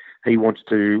game. He wants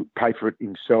to pay for it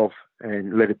himself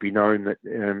and let it be known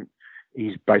that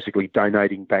he's basically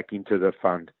donating back into the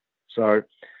fund. So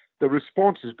the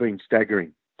response has been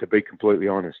staggering, to be completely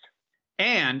honest.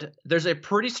 And there's a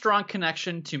pretty strong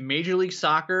connection to Major League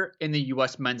Soccer and the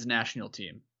U.S. men's national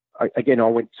team. I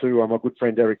went to my good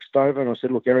friend Eric Stover and I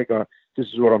said, look, Eric, this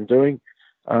is what I'm doing.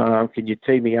 Can you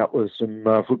tee me up with some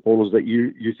footballers that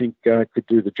you think could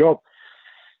do the job?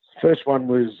 First one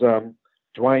was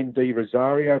Dwayne D.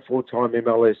 Rosario, 4-time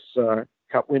MLS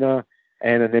Cup winner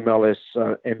and an MLS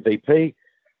MVP.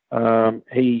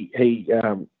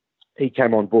 He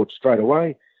came on board straight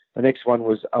away. The next one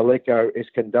was Aleko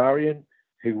Eskandarian,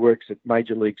 who works at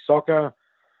Major League Soccer.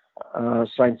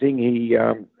 Same thing.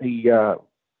 He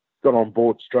got on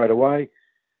board straight away.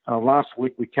 Last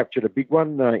week we captured a big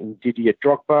one in Didier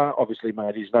Drogba. Obviously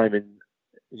made his name in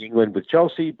England with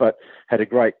Chelsea, but had a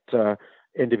great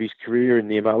end of his career in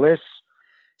the MLS.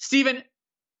 Stephen,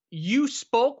 you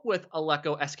spoke with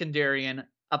Aleko Eskandarian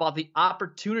about the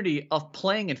opportunity of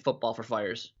playing in football for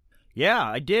Fires. Yeah,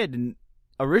 I did. And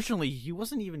originally, he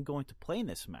wasn't even going to play in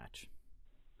this match.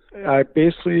 I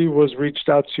basically was reached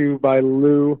out to by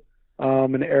Lou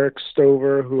and Eric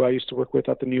Stover, who I used to work with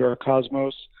at the New York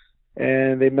Cosmos.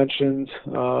 And they mentioned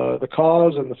the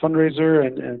cause and the fundraiser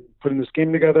and putting this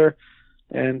game together.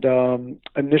 And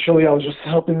initially, I was just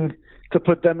helping to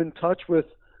put them in touch with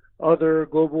other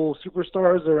global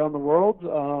superstars around the world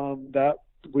that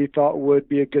we thought would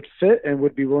be a good fit and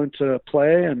would be willing to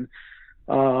play and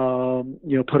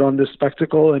put on this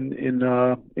spectacle in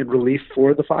relief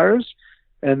for the Fires.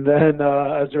 And then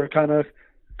as they were kind of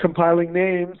compiling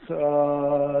names,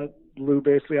 Lou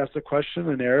basically asked a question,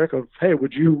 and Eric of, hey,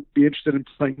 would you be interested in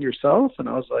playing yourself? And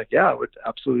I was like, yeah, I would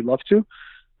absolutely love to.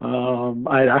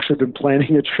 I had actually been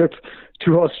planning a trip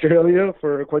to Australia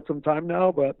for quite some time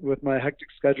now, but with my hectic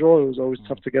schedule, it was always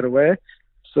tough to get away.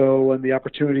 So when the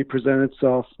opportunity presented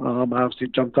itself, I obviously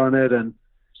jumped on it and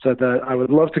said that I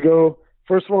would love to go,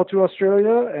 first of all, to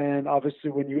Australia. And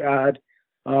obviously when you add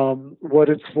what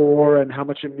it's for and how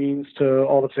much it means to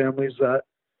all the families that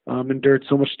endured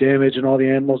so much damage and all the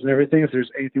animals and everything, if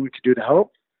there's anything we could do to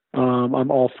help, I'm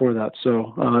all for that.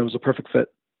 So it was a perfect fit.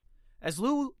 As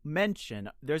Lou mentioned,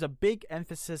 there's a big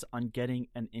emphasis on getting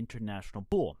an international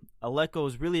bull. Aleko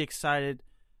is really excited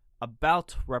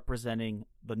about representing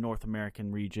the North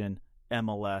American region,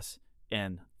 MLS,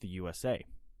 and the USA.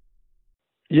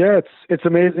 Yeah, it's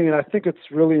amazing, and I think it's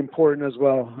really important as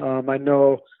well. I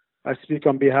know I speak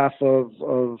on behalf of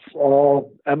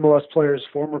all MLS players,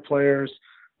 former players,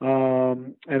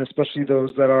 and especially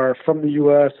those that are from the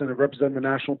U.S. and represent the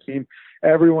national team.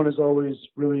 Everyone is always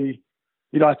really,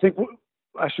 I think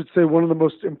I should say one of the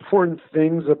most important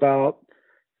things about,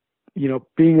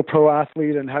 being a pro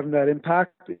athlete and having that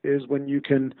impact is when you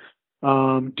can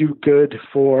do good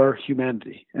for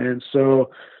humanity. And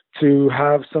so to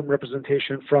have some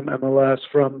representation from MLS,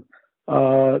 from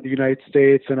the United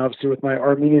States, and obviously with my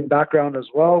Armenian background as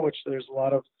well, which there's a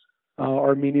lot of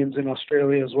Armenians in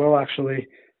Australia as well, actually,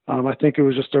 I think it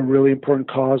was just a really important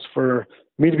cause for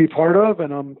me to be part of,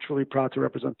 and I'm truly proud to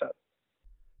represent that.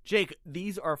 Jake,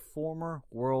 these are former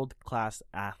world-class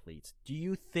athletes. Do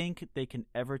you think they can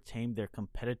ever tame their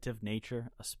competitive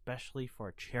nature, especially for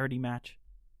a charity match?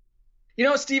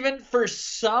 Stephen, for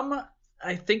some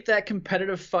I think that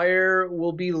competitive fire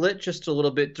will be lit just a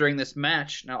little bit during this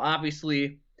match. Now,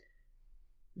 obviously,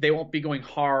 they won't be going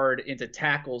hard into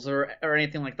tackles or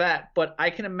anything like that, but I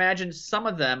can imagine some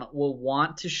of them will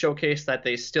want to showcase that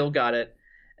they still got it,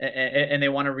 and they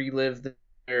want to relive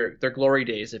their glory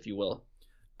days, if you will.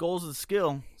 Goals of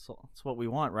skill. So that's what we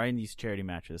want, right, in these charity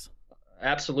matches.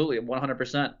 Absolutely,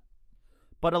 100%.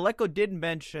 But Aleko did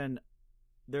mention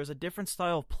there's a different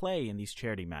style of play in these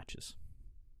charity matches.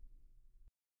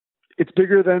 It's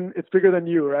bigger than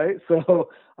you, right? So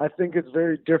I think it's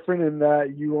very different in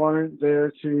that you aren't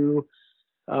there to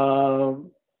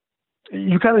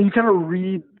you kind of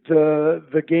read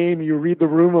the game, you read the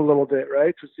room a little bit,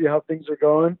 right, to see how things are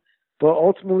going. But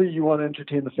ultimately, you want to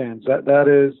entertain the fans. That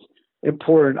is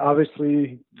important.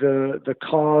 Obviously, the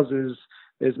cause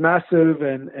is massive,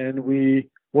 and we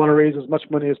want to raise as much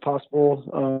money as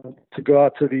possible to go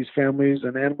out to these families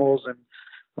and animals and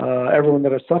everyone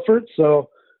that has suffered. So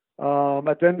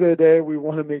at the end of the day, we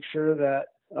want to make sure that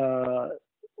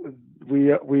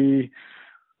we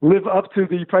live up to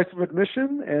the price of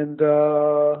admission and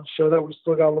show that we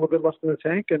still got a little bit left in the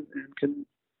tank and can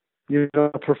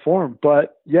perform.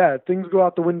 But yeah, things go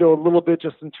out the window a little bit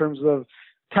just in terms of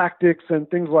tactics and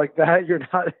things like that.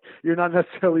 You're not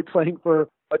necessarily playing for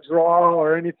a draw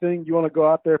or anything. You want to go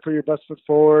out there, put your best foot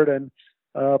forward, and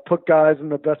put guys in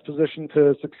the best position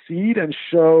to succeed and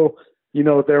show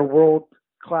their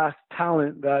world-class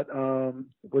talent that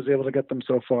was able to get them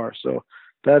so far. So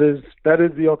that is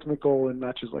the ultimate goal in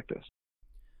matches like this.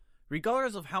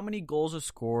 Regardless of how many goals are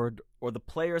scored or the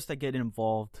players that get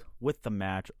involved with the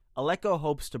match, Aleko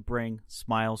hopes to bring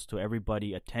smiles to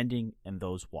everybody attending and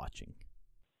those watching.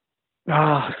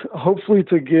 Hopefully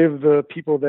to give the people